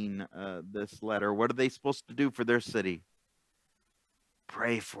reading this letter. What are they supposed to do for their city?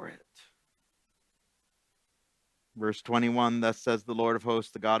 Pray for it. Verse 21, thus says the Lord of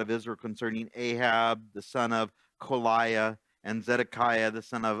hosts, the God of Israel, concerning Ahab, the son of Koliah, and Zedekiah, the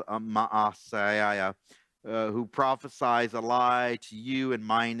son of Maaseiah, who prophesies a lie to you in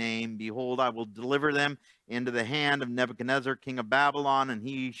my name. Behold, I will deliver them into the hand of Nebuchadnezzar, king of Babylon, and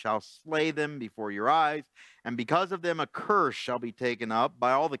he shall slay them before your eyes. And because of them a curse shall be taken up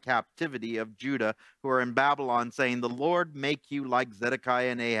by all the captivity of Judah who are in Babylon, saying, the Lord make you like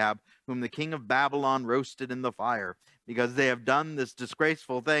Zedekiah and Ahab, whom the king of Babylon roasted in the fire, because they have done this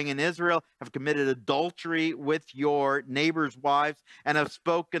disgraceful thing in Israel, have committed adultery with your neighbors' wives, and have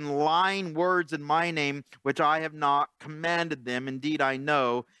spoken lying words in my name, which I have not commanded them. Indeed, I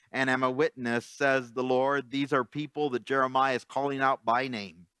know and am a witness, says the Lord. These are people that Jeremiah is calling out by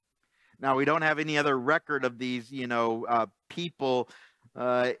name. Now, we don't have any other record of these, people,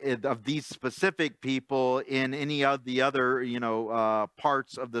 of these specific people in any of the other,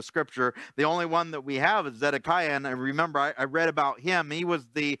 parts of the scripture. The only one that we have is Zedekiah. And I remember I read about him. He was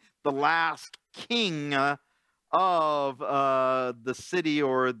the last king of the city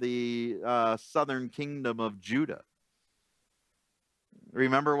or the southern kingdom of Judah.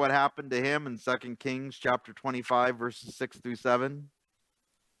 Remember what happened to him in 2 Kings chapter 25, verses 6 through 7?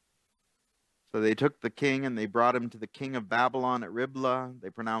 So they took the king and they brought him to the king of Babylon at Riblah. They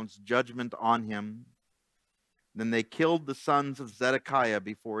pronounced judgment on him. Then they killed the sons of Zedekiah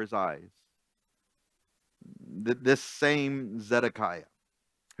before his eyes. This same Zedekiah,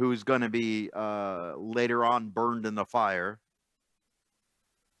 who's going to be later on burned in the fire.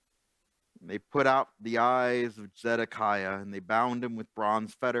 They put out the eyes of Zedekiah and they bound him with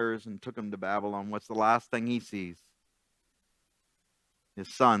bronze fetters and took him to Babylon. What's the last thing he sees? His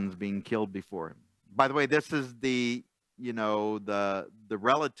sons being killed before him. By the way, this is the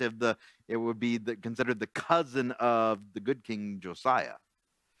relative, it would be considered the cousin of the good king Josiah.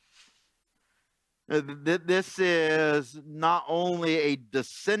 This is not only a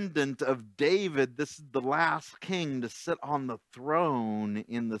descendant of David, this is the last king to sit on the throne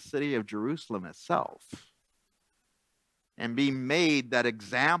in the city of Jerusalem itself and be made that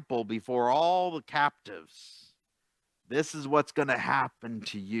example before all the captives. This is what's going to happen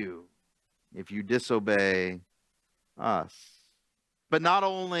to you if you disobey us. But not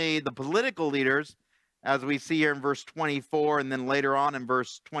only the political leaders, as we see here in verse 24, and then later on in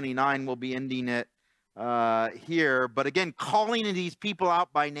verse 29, we'll be ending it here, but again, calling these people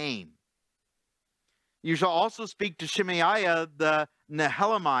out by name. You shall also speak to Shemaiah the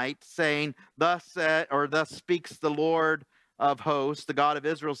Nehelamite, saying, thus speaks the Lord of hosts, the God of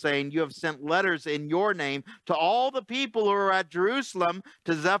Israel, saying, you have sent letters in your name to all the people who are at Jerusalem,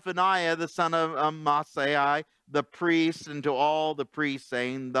 to Zephaniah the son of Maaseiah, the priests and to all the priests,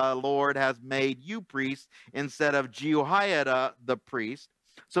 saying, the Lord has made you priests instead of Jehoiada the priest,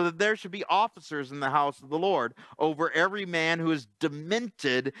 so that there should be officers in the house of the Lord over every man who is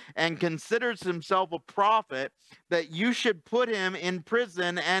demented and considers himself a prophet, that you should put him in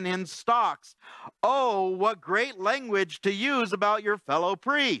prison and in stocks. Oh, what great language to use about your fellow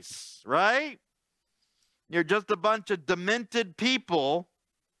priests, right? You're just a bunch of demented people.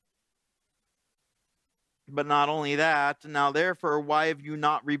 But not only that, now therefore, why have you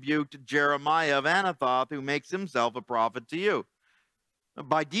not rebuked Jeremiah of Anathoth, who makes himself a prophet to you?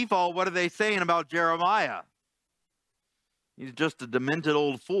 By default, what are they saying about Jeremiah? He's just a demented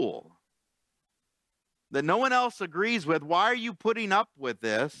old fool that no one else agrees with. Why are you putting up with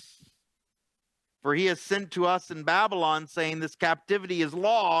this? For he has sent to us in Babylon, saying, this captivity is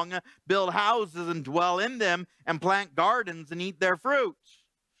long. Build houses and dwell in them, and plant gardens and eat their fruit.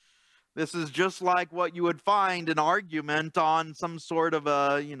 This is just like what you would find an argument on some sort of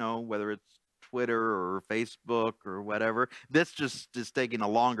a, whether it's Twitter or Facebook or whatever. This just is taking a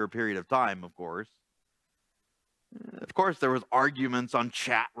longer period of time, of course. Of course, there was arguments on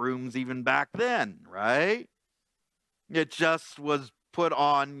chat rooms even back then, right? It just was put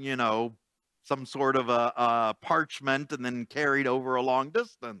on, some sort of a parchment and then carried over a long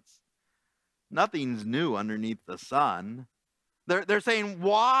distance. Nothing's new underneath the sun. They're saying,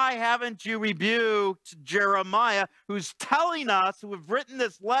 why haven't you rebuked Jeremiah, who's telling us, who have written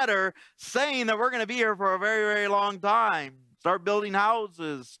this letter, saying that we're going to be here for a very, very long time? Start building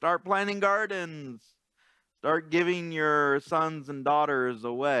houses, start planting gardens, start giving your sons and daughters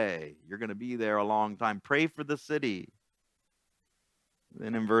away. You're going to be there a long time. Pray for the city.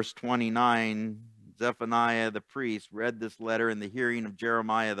 Then in verse 29, Zephaniah the priest read this letter in the hearing of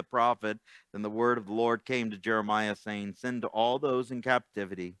Jeremiah the prophet. Then the word of the Lord came to Jeremiah, saying, send to all those in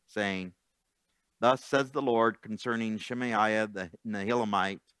captivity, saying, thus says the Lord concerning Shemaiah the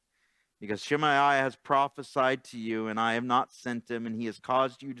Nehelamite, because Shemaiah has prophesied to you, and I have not sent him, and he has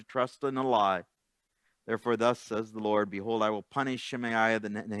caused you to trust in a lie. Therefore thus says the Lord, behold, I will punish Shemaiah the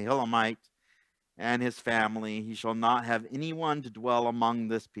Nehelamite and his family. He shall not have anyone to dwell among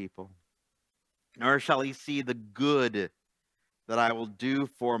this people, nor shall he see the good that I will do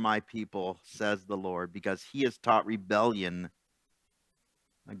for my people, says the Lord, because he has taught rebellion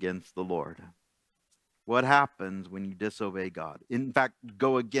against the Lord. What happens when you disobey God? In fact,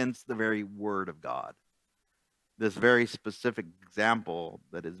 go against the very word of God. This very specific example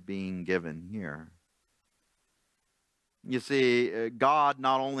that is being given here. You see, God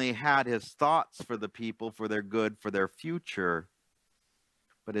not only had his thoughts for the people, for their good, for their future,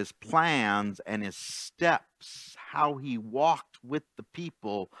 but his plans and his steps, how he walked with the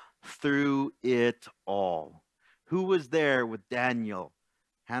people through it all. Who was there with Daniel,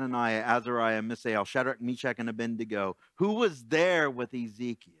 Hananiah, Azariah, Mishael, Shadrach, Meshach, and Abednego? Who was there with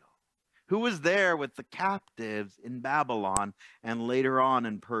Ezekiel? Who was there with the captives in Babylon and later on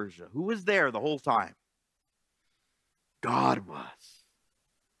in Persia? Who was there the whole time? God was.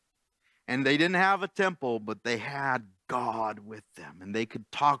 And they didn't have a temple, but they had God with them, and they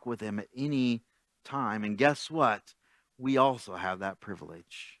could talk with him at any time. And guess what? We also have that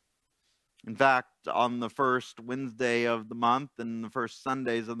privilege. In fact, on the first Wednesday of the month and the first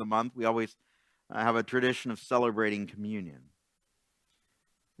Sundays of the month, we always have a tradition of celebrating communion.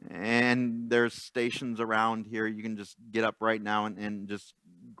 And there's stations around here. You can just get up right now and just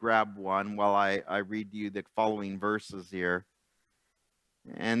grab one while I read you the following verses here.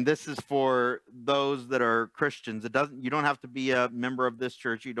 And this is for those that are Christians. You don't have to be a member of this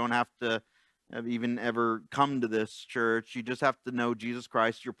church. You don't have to have even ever come to this church. You just have to know Jesus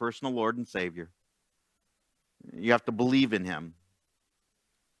Christ, your personal Lord and Savior. You have to believe in him.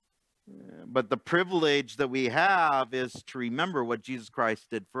 But the privilege that we have is to remember what Jesus Christ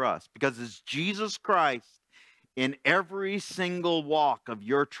did for us. Because it's Jesus Christ in every single walk of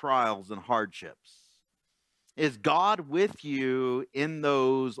your trials and hardships. Is God with you in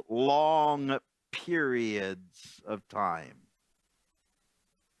those long periods of time?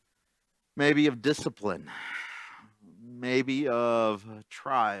 Maybe of discipline, maybe of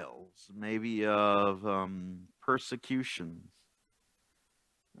trials, maybe of persecutions.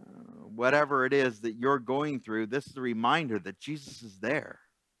 Whatever it is that you're going through, this is a reminder that Jesus is there.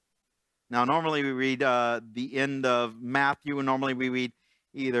 Now, normally we read the end of Matthew, and normally we read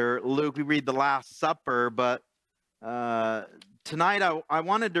either Luke, we read the Last Supper, but tonight I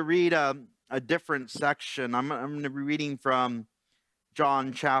wanted to read a different section. I'm going to be reading from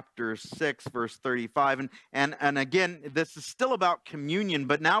John chapter 6, verse 35. And again, this is still about communion,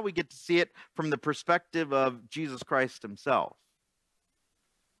 but now we get to see it from the perspective of Jesus Christ himself.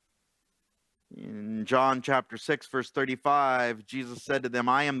 In John chapter 6, verse 35, Jesus said to them,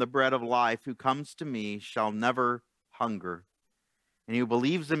 I am the bread of life. Who comes to me shall never hunger, and who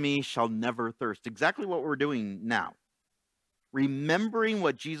believes in me shall never thirst. Exactly what we're doing now. Remembering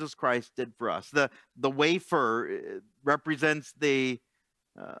what Jesus Christ did for us. The wafer represents the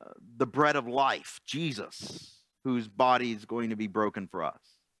bread of life, Jesus, whose body is going to be broken for us.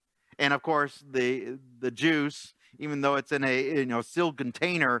 And of course, the juice, even though it's in a sealed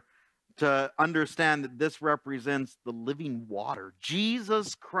container, to understand that this represents the living water,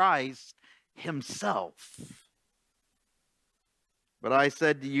 Jesus Christ himself. But I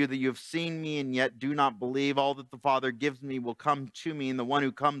said to you that you have seen me and yet do not believe. All that the Father gives me will come to me, and the one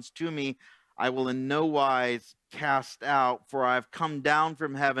who comes to me I will in no wise cast out, for I have come down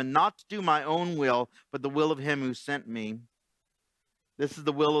from heaven not to do my own will, but the will of him who sent me. This is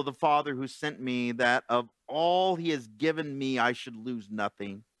the will of the Father who sent me, that of all he has given me I should lose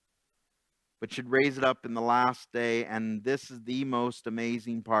nothing, but should raise it up in the last day. And this is the most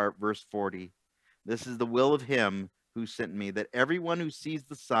amazing part, verse 40. This is the will of him who sent me, that everyone who sees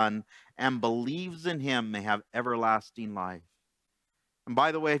the Son and believes in him may have everlasting life. And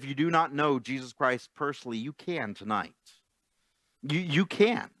by the way, if you do not know Jesus Christ personally, you can tonight. You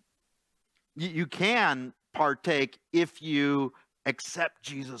can. You can partake if you accept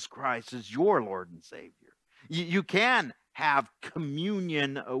Jesus Christ as your Lord and Savior. You can have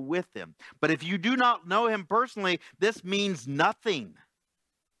communion with him. But if you do not know him personally, this means nothing.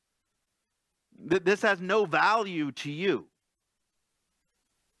 This has no value to you.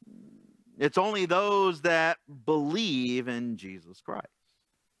 It's only those that believe in Jesus Christ.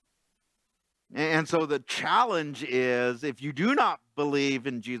 And so the challenge is, if you do not believe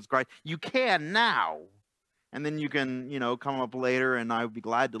in Jesus Christ, you can now. And then you can, come up later, and I would be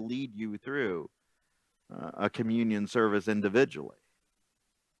glad to lead you through a communion service individually.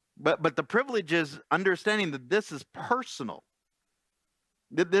 But the privilege is understanding that this is personal.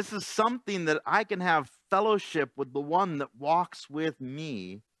 That this is something that I can have fellowship with the one that walks with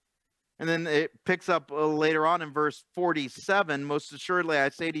me. And then it picks up later on in verse 47, most assuredly I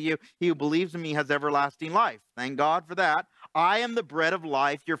say to you, he who believes in me has everlasting life. Thank God for that. I am the bread of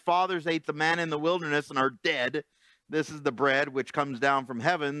life. Your fathers ate the manna in the wilderness and are dead. This is the bread which comes down from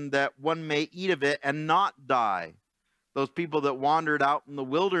heaven, that one may eat of it and not die. Those people that wandered out in the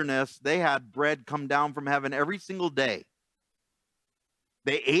wilderness, they had bread come down from heaven every single day.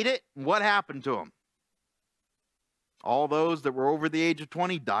 They ate it, and what happened to them? All those that were over the age of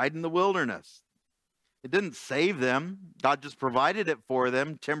 20 died in the wilderness. It didn't save them. God just provided it for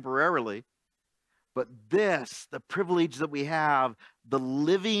them temporarily. But this, the privilege that we have, the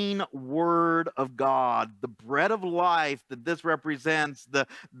living word of God, the bread of life that this represents,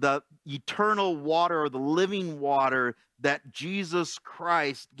 the eternal water or the living water that Jesus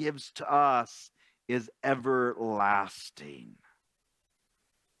Christ gives to us, is everlasting.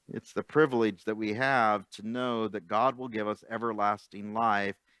 It's the privilege that we have to know that God will give us everlasting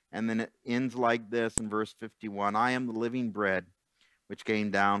life. And then it ends like this in verse 51. I am the living bread which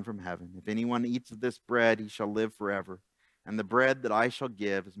came down from heaven. If anyone eats of this bread, he shall live forever. And the bread that I shall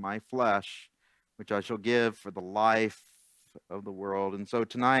give is my flesh, which I shall give for the life of the world. And so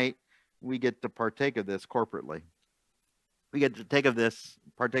tonight, we get to partake of this corporately. We get to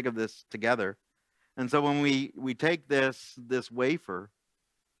partake of this together. And so when we take this wafer,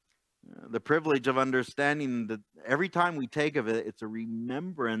 the privilege of understanding that every time we take of it, it's a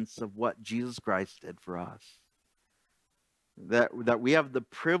remembrance of what Jesus Christ did for us. That we have the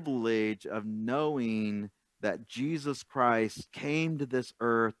privilege of knowing that Jesus Christ came to this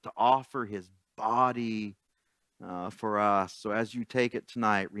earth to offer his body for us. So as you take it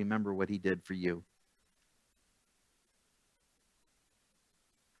tonight, remember what he did for you.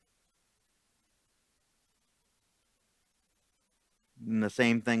 And the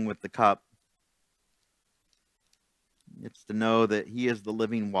same thing with the cup. It's to know that he is the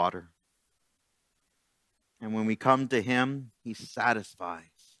living water. And when we come to him, he satisfies.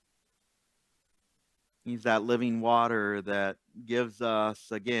 He's that living water that gives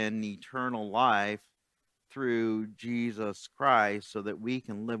us, again, eternal life through Jesus Christ so that we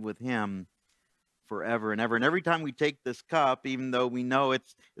can live with him forever and ever. And every time we take this cup, even though we know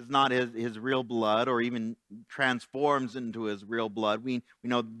it's not his real blood or even transforms into his real blood, we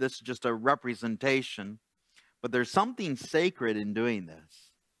know this is just a representation. But there's something sacred in doing this.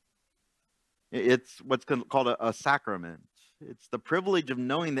 It's what's called a sacrament. It's the privilege of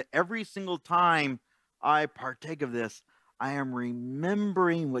knowing that every single time I partake of this, I am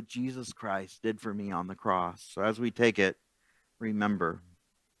remembering what Jesus Christ did for me on the cross. So as we take it, remember.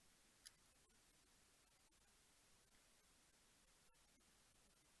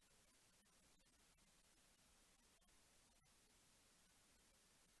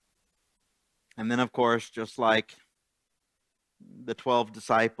 And then, of course, just like the 12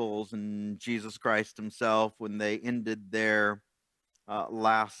 disciples and Jesus Christ himself, when they ended their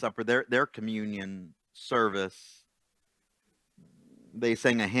Last Supper, their communion service, they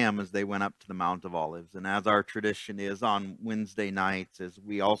sang a hymn as they went up to the Mount of Olives. And as our tradition is on Wednesday nights, is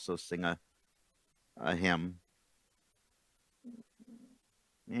we also sing a hymn.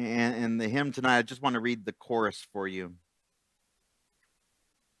 And the hymn tonight, I just want to read the chorus for you.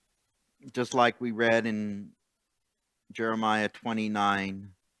 Just like we read in Jeremiah 29.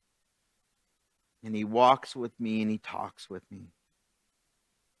 And he walks with me and he talks with me.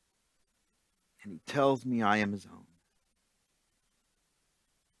 And he tells me I am his own.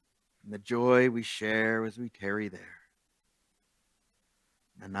 And the joy we share as we tarry there,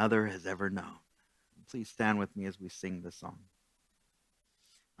 none other has ever known. Please stand with me as we sing this song.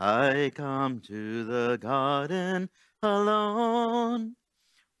 I come to the garden alone,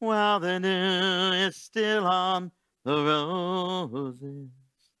 while the dew is still on the roses,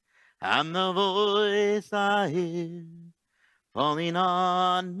 and the voice I hear falling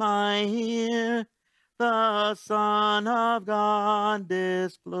on my ear, the Son of God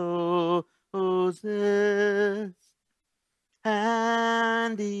discloses,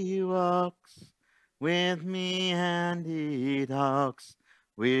 and he walks with me, and he talks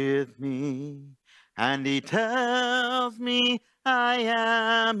with me, and he tells me I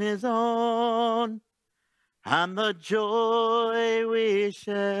am his own, and the joy we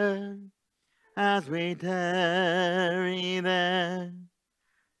share as we tarry there,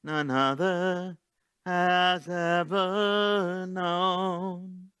 none other has ever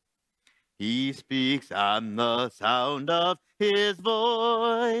known. He speaks, and the sound of his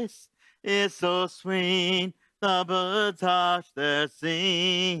voice is so sweet, the birds hush their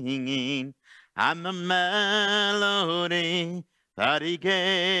singing, and the melody that he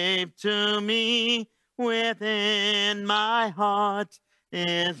gave to me within my heart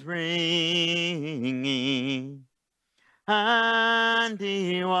is ringing. And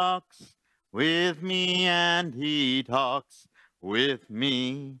he walks with me, and he talks with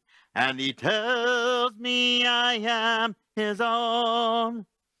me, and he tells me I am his own,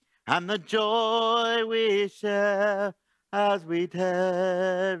 and the joy we share as we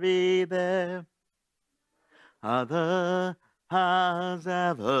tarry there, other has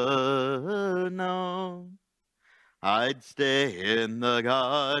ever known. I'd stay in the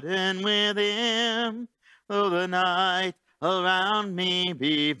garden with him, though the night around me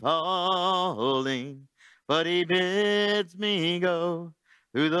be falling, but he bids me go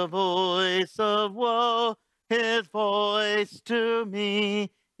through the voice of woe. His voice to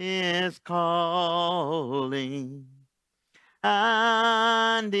me is calling,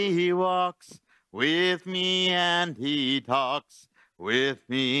 and he walks with me, and he talks with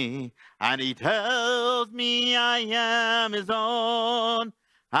me, and he tells me I am his own,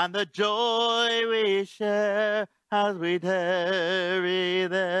 and the joy we share as we tarry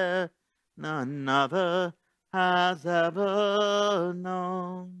there, none other has ever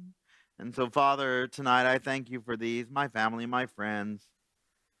known. And so, Father, tonight I thank you for these, my family, my friends,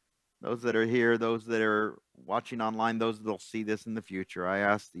 those that are here, those that are watching online, those that will see this in the future. I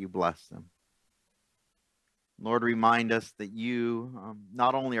ask that you bless them. Lord, remind us that you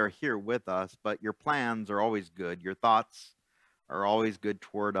not only are here with us, but your plans are always good. Your thoughts are always good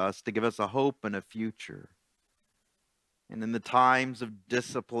toward us to give us a hope and a future. And in the times of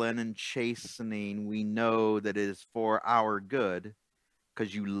discipline and chastening, we know that it is for our good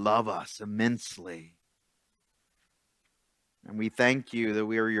because you love us immensely. And we thank you that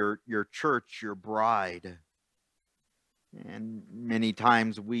we are your church, your bride. And many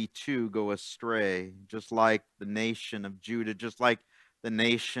times we too go astray, just like the nation of Judah, just like the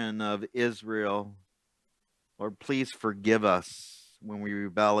nation of Israel. Lord, please forgive us when we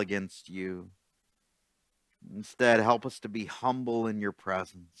rebel against you. Instead, help us to be humble in your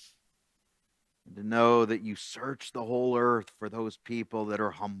presence and to know that you search the whole earth for those people that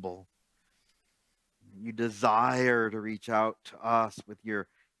are humble. You desire to reach out to us with your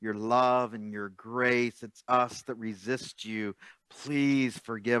love and your grace. It's us that resist you. Please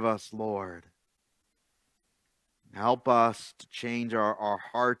forgive us, Lord. Help us to change our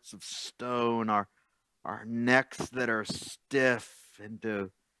hearts of stone, our necks that are stiff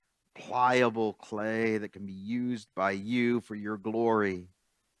into pliable clay that can be used by you for your glory.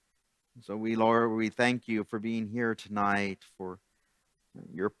 So Lord, we thank you for being here tonight, for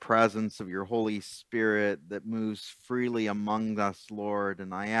your presence of your Holy Spirit that moves freely among us, Lord.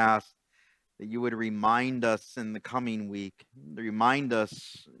 And I ask that you would remind us in the coming week, remind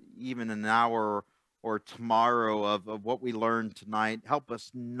us even an hour or tomorrow of what we learned tonight. Help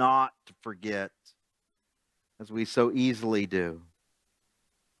us not to forget, as we so easily do.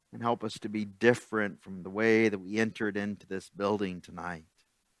 And help us to be different from the way that we entered into this building tonight.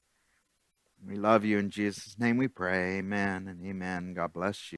 We love you. In Jesus' name we pray. Amen and amen. God bless you.